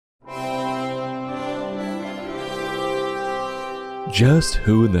Just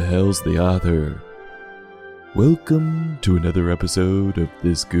who in the hell's the author? Welcome to another episode of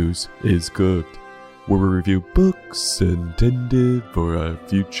This Goose is Cooked, where we review books intended for our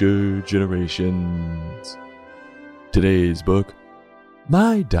future generations. Today's book,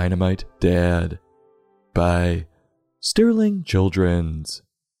 My Dynamite Dad, by Sterling Children's,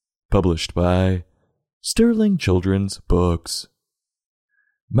 published by Sterling Children's Books.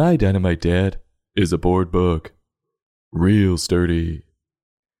 My Dynamite Dad is a board book. Real sturdy.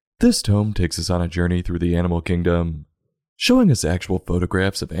 This tome takes us on a journey through the animal kingdom, showing us actual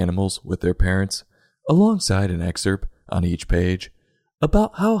photographs of animals with their parents, alongside an excerpt on each page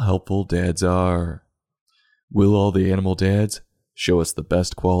about how helpful dads are. Will all the animal dads show us the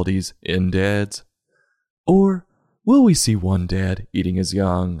best qualities in dads? Or will we see one dad eating his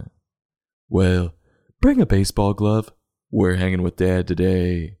young? Well, bring a baseball glove. We're hanging with Dad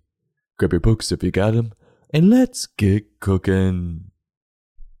today. Grab your books if you got them, and let's get cooking.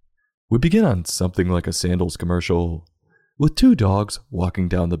 We begin on something like a sandals commercial, with two dogs walking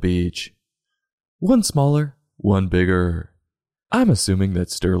down the beach. One smaller, one bigger. I'm assuming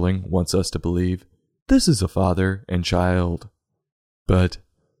that Sterling wants us to believe this is a father and child. But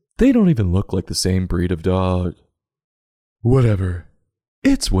they don't even look like the same breed of dog. Whatever.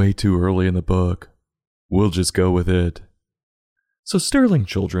 It's way too early in the book. We'll just go with it. So Sterling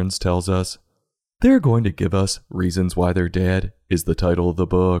Children's tells us they're going to give us reasons why their dad is the title of the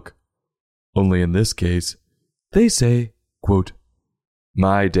book. Only in this case, they say, quote,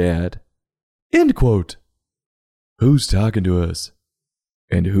 my dad, end quote. Who's talking to us?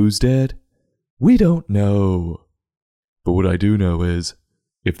 And whose dad? We don't know. But what I do know is,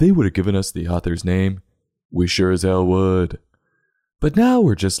 if they would have given us the author's name, we sure as hell would. But now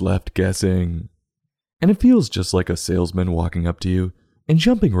we're just left guessing. And it feels just like a salesman walking up to you and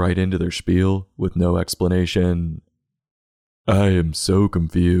jumping right into their spiel with no explanation. I am so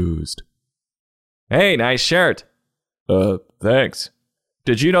confused. Hey, nice shirt. Thanks.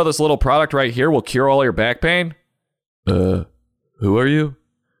 Did you know this little product right here will cure all your back pain? Who are you?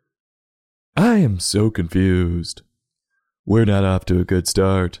 I am so confused. We're not off to a good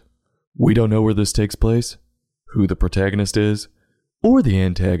start. We don't know where this takes place, who the protagonist is, or the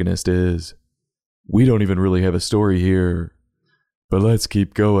antagonist is. We don't even really have a story here. But let's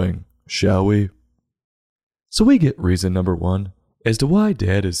keep going, shall we? So we get reason number one as to why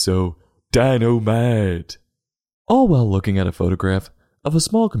Dad is so dynamite. All while looking at a photograph of a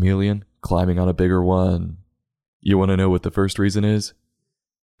small chameleon climbing on a bigger one. You want to know what the first reason is?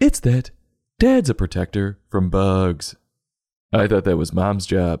 It's that Dad's a protector from bugs. I thought that was Mom's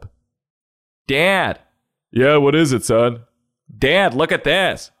job. Dad! Yeah, what is it, son? Dad, look at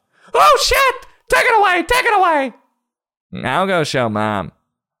this! Oh, shit! Take it away! Take it away! I'll go show Mom.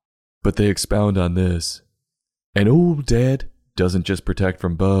 But they expound on this. And old Dad doesn't just protect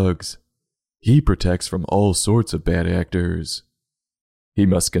from bugs. He protects from all sorts of bad actors. He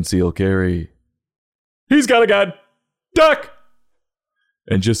must conceal carry. He's got a gun! Duck!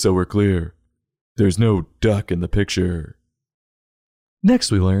 And just so we're clear, there's no duck in the picture.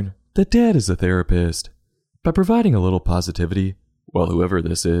 Next we learn that Dad is a therapist by providing a little positivity while whoever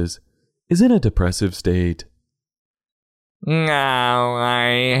this is in a depressive state. No,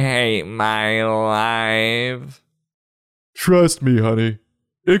 I hate my life. Trust me, honey.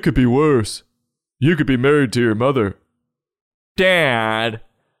 It could be worse. You could be married to your mother. Dad,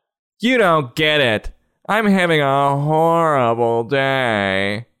 you don't get it. I'm having a horrible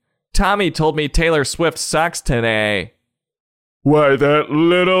day. Tommy told me Taylor Swift sucks today. Why, that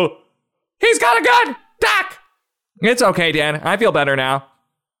little... He's got a gun! Doc! It's okay, Dad. I feel better now.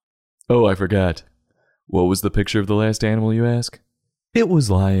 Oh, I forgot. What was the picture of the last animal, you ask? It was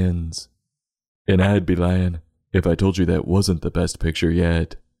lions. And I'd be lying if I told you that wasn't the best picture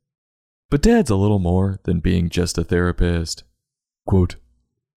yet. But Dad's a little more than being just a therapist. Quote,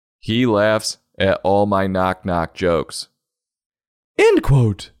 he laughs at all my knock-knock jokes. End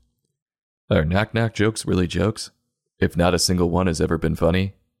quote. Are knock-knock jokes really jokes? If not a single one has ever been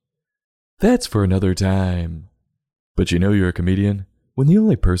funny? That's for another time. But you know you're a comedian when the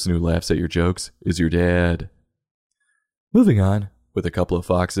only person who laughs at your jokes is your dad. Moving on with a couple of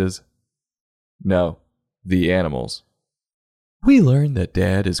foxes. No, the animals. We learn that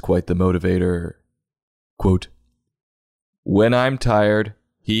Dad is quite the motivator. Quote, when I'm tired,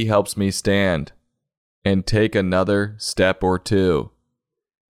 he helps me stand and take another step or two.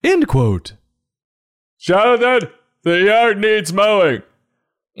 End quote. Jonathan, the yard needs mowing.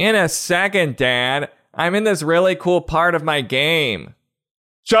 In a second, Dad. I'm in this really cool part of my game.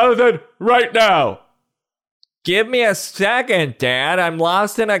 Jonathan, right now. Give me a second, Dad. I'm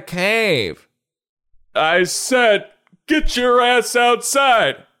lost in a cave. I said, Get your ass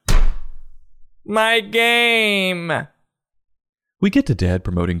outside! My game! We get to Dad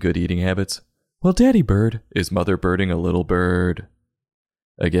promoting good eating habits, while Daddy Bird is mother birding a little bird.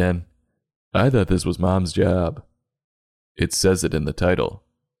 Again, I thought this was Mom's job. It says it in the title.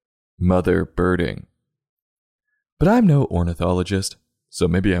 Mother birding. But I'm no ornithologist, so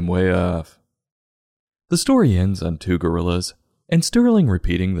maybe I'm way off. The story ends on two gorillas, and Sterling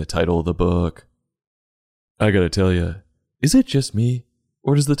repeating the title of the book. I gotta tell you, is it just me,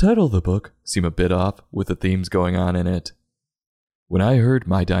 or does the title of the book seem a bit off with the themes going on in it? When I heard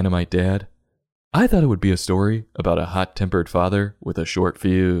My Dynamite Dad, I thought it would be a story about a hot-tempered father with a short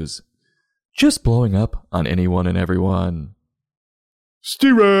fuse, just blowing up on anyone and everyone.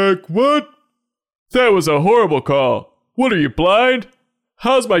 Stirek, what? That was a horrible call. What are you, blind?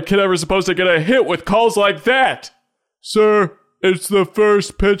 How's my kid ever supposed to get a hit with calls like that? Sir, it's the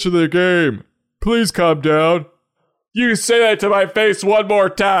first pitch of the game. Please calm down. You say that to my face one more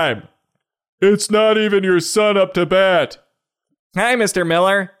time. It's not even your son up to bat. Hi, Mr.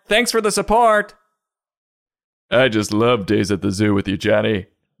 Miller. Thanks for the support. I just love days at the zoo with you, Johnny.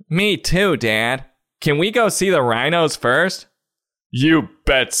 Me too, Dad. Can we go see the rhinos first? You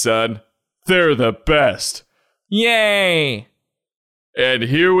bet, son. They're the best. Yay! And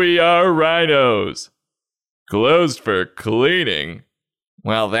here we are, rhinos. Closed for cleaning.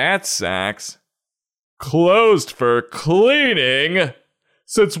 Well, that sucks. Closed for cleaning?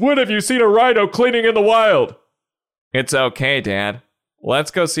 Since when have you seen a rhino cleaning in the wild? It's okay, Dad.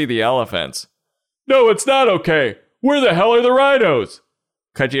 Let's go see the elephants. No, it's not okay. Where the hell are the rhinos?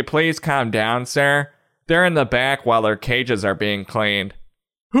 Could you please calm down, sir? They're in the back while their cages are being cleaned.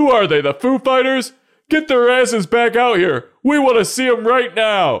 Who are they, the Foo Fighters? Get their asses back out here. We want to see them right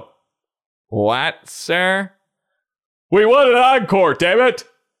now. What, sir? We want an encore, damn it!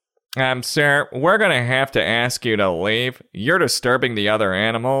 Sir, we're gonna have to ask you to leave. You're disturbing the other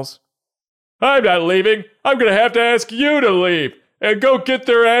animals. I'm not leaving. I'm gonna have to ask you to leave and go get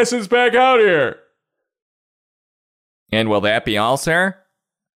their asses back out here. And will that be all, sir?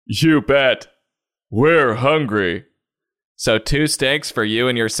 You bet. We're hungry. So 2 steaks for you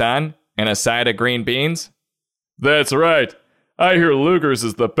and your son, and a side of green beans? That's right. I hear Luger's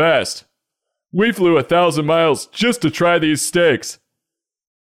is the best. We flew 1,000 miles just to try these steaks.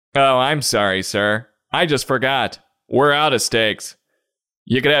 Oh, I'm sorry, sir. I just forgot. We're out of steaks.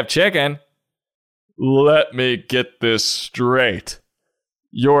 You could have chicken. Let me get this straight.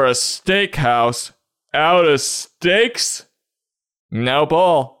 You're a steakhouse out of steaks? No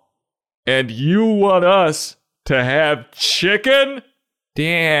bull. And you want us to have chicken?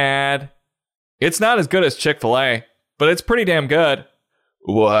 Dad. It's not as good as Chick-fil-A, but it's pretty damn good.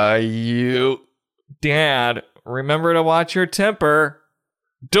 Why, you... Dad, remember to watch your temper.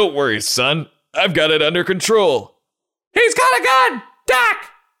 Don't worry, son. I've got it under control. He's got a gun! Doc!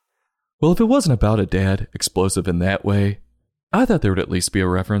 Well, if it wasn't about a dad explosive in that way, I thought there would at least be a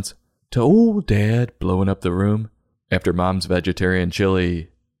reference to old Dad blowing up the room after Mom's vegetarian chili.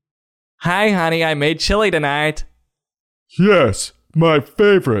 Hi, honey, I made chili tonight. Yes, my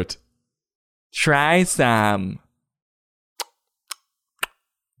favorite. Try some.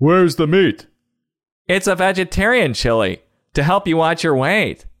 Where's the meat? It's a vegetarian chili to help you watch your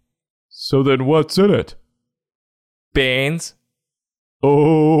weight. So then what's in it? Beans.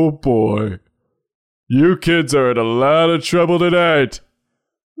 Oh boy. You kids are in a lot of trouble tonight.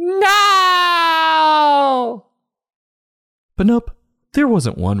 No! But nope, there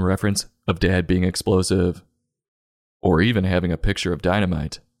wasn't one reference of Dad being explosive, or even having a picture of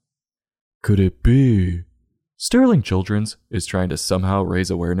dynamite. Could it be Sterling Children's is trying to somehow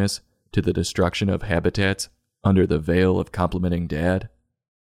raise awareness to the destruction of habitats under the veil of complimenting Dad?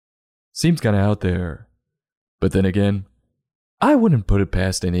 Seems kinda out there. But then again, I wouldn't put it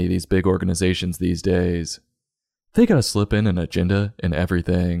past any of these big organizations these days. They gotta slip in an agenda and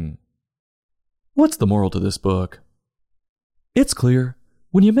everything. What's the moral to this book? It's clear,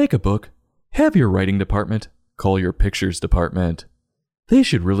 when you make a book, have your writing department call your pictures department. They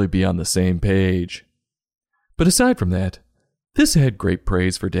should really be on the same page. But aside from that, this had great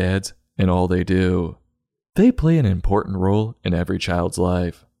praise for dads and all they do. They play an important role in every child's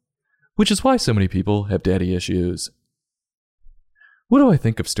life, which is why so many people have daddy issues. What do I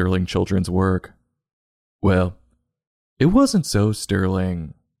think of Sterling Children's work? Well, it wasn't so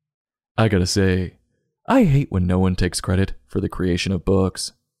sterling. I gotta say, I hate when no one takes credit for the creation of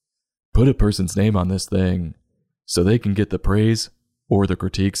books. Put a person's name on this thing, so they can get the praise or the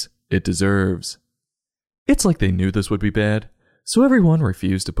critiques it deserves. It's like they knew this would be bad, so everyone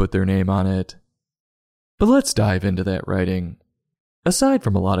refused to put their name on it. But let's dive into that writing. Aside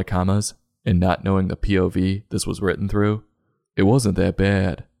from a lot of commas, and not knowing the POV this was written through, it wasn't that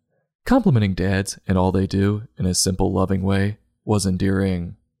bad. Complimenting dads and all they do in a simple, loving way was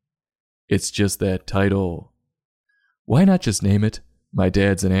endearing. It's just that title. Why not just name it My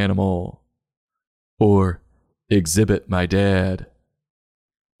Dad's an Animal? Or Exhibit My Dad?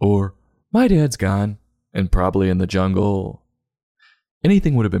 Or My Dad's Gone and Probably in the Jungle?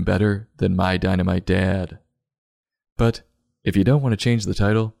 Anything would have been better than My Dynamite Dad. But if you don't want to change the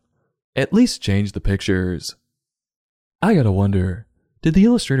title, at least change the pictures. I gotta wonder, did the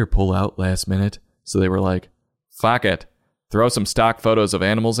illustrator pull out last minute so they were like, fuck it, throw some stock photos of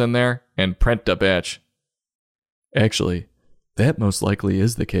animals in there and print a bitch? Actually, that most likely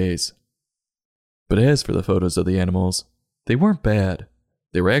is the case. But as for the photos of the animals, they weren't bad.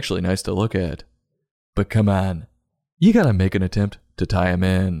 They were actually nice to look at. But come on, you gotta make an attempt to tie them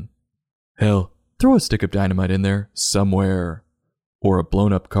in. Hell, throw a stick of dynamite in there somewhere. Or a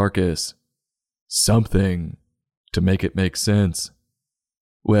blown up carcass. Something to make it make sense.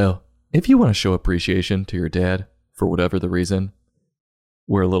 Well, if you want to show appreciation to your dad, for whatever the reason,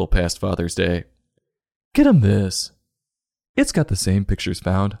 we're a little past Father's Day, get him this. It's got the same pictures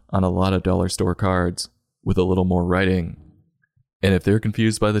found on a lot of dollar store cards, with a little more writing. And if they're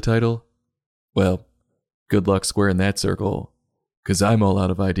confused by the title, well, good luck squaring that circle, 'cause I'm all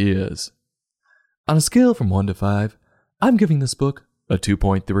out of ideas. On a scale from 1 to 5, I'm giving this book a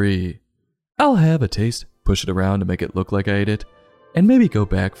 2.3. I'll have a taste, push it around to make it look like I ate it, and maybe go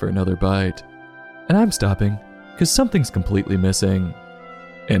back for another bite. And I'm stopping, 'cause something's completely missing.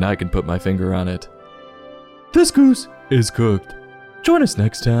 And I can put my finger on it. This goose is cooked. Join us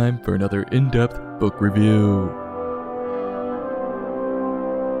next time for another in-depth book review.